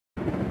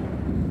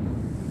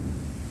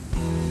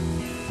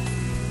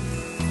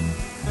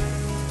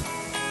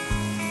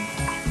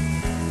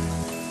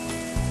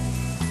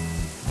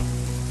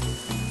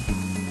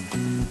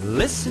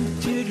Listen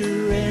to the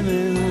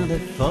rhythm of the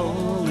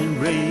falling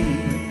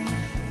rain.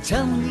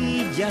 Tell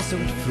me just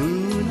what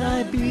fool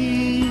I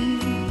be.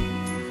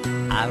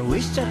 I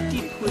wish that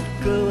it would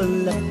go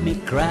and let me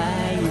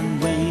cry in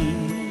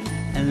vain,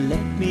 and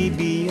let me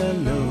be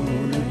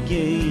alone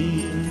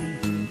again.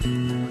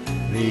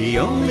 The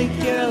only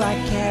girl I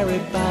care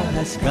about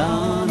has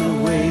gone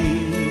away,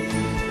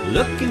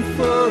 looking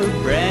for a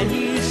brand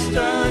new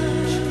start.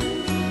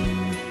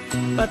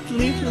 But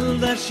little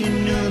does she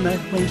know that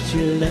when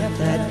she left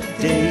that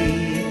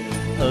day,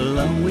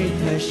 along with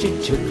her she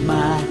took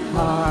my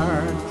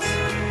heart.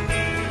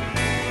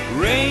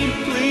 Rain,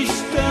 please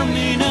tell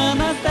me none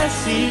of that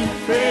seems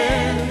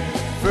fair,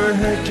 for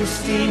her to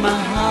steal my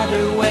heart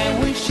away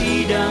when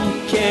she don't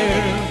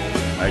care.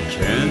 I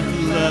can't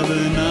love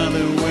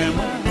another when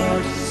my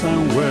heart's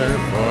somewhere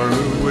far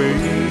away.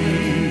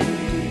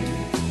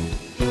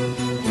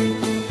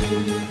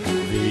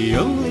 The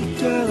only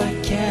girl I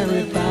care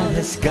about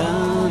has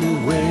gone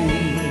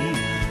away,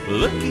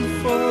 looking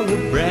for a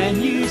brand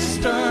new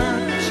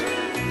start.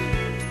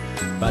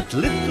 But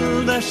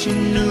little does she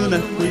know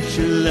that when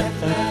she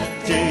left that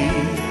day,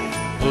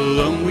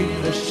 along with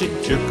her she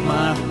took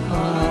my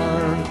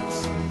heart.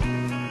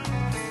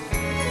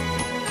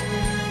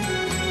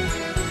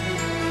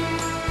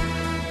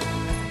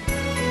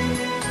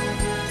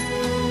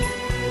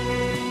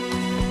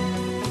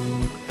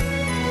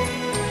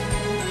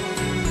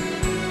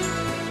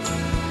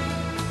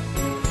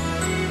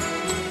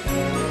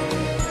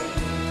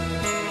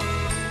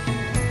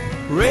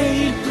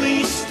 Rain,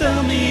 please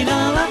tell me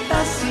now that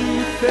that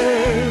seems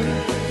fair,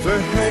 for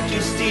her to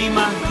steal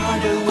my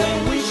heart away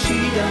when she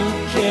don't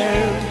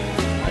care.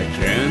 I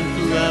can't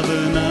love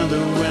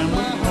another when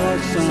my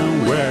heart's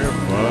somewhere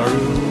far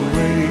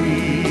away.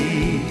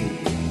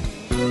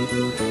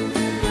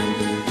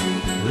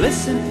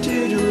 Listen to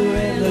the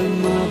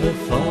rhythm of the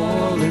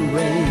falling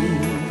rain,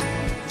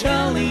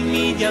 telling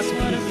me just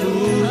what a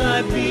fool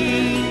I've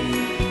been.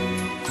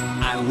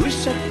 I wish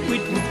that it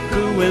would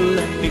go and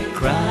let me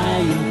cry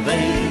in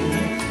vain,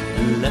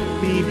 and let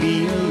me be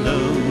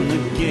alone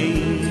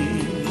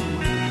again.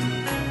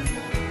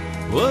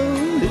 Oh,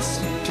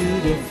 listen to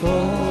the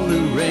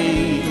falling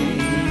rain,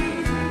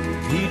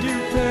 Peter,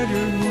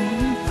 Peter,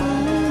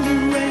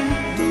 falling rain.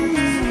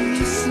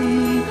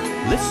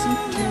 Listen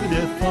to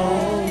the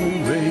falling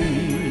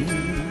rain.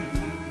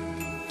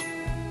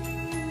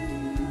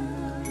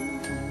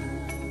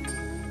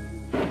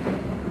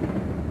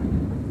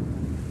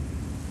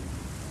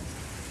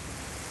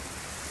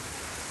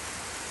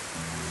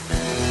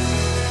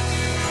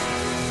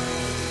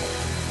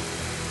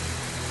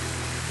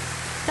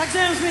 Tack så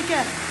hemskt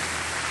mycket!